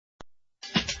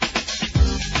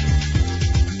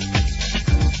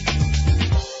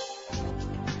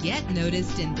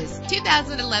noticed in this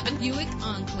 2011 Buick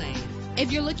Enclave.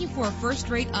 If you're looking for a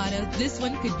first-rate auto, this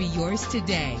one could be yours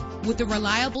today. With a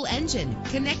reliable engine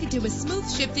connected to a smooth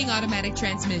shifting automatic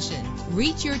transmission,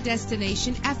 reach your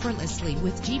destination effortlessly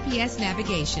with GPS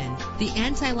navigation. The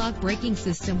anti-lock braking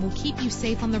system will keep you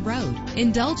safe on the road.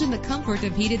 Indulge in the comfort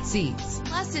of heated seats.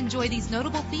 Plus, enjoy these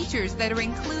notable features that are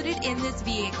included in this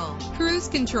vehicle: cruise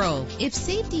control. If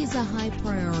safety is a high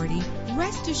priority,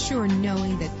 rest assured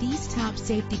knowing that these top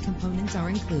safety components are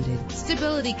included.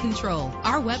 Stability control.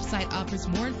 Our website offers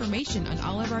more information on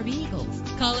all of our vehicles.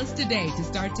 Call us today to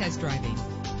start test driving.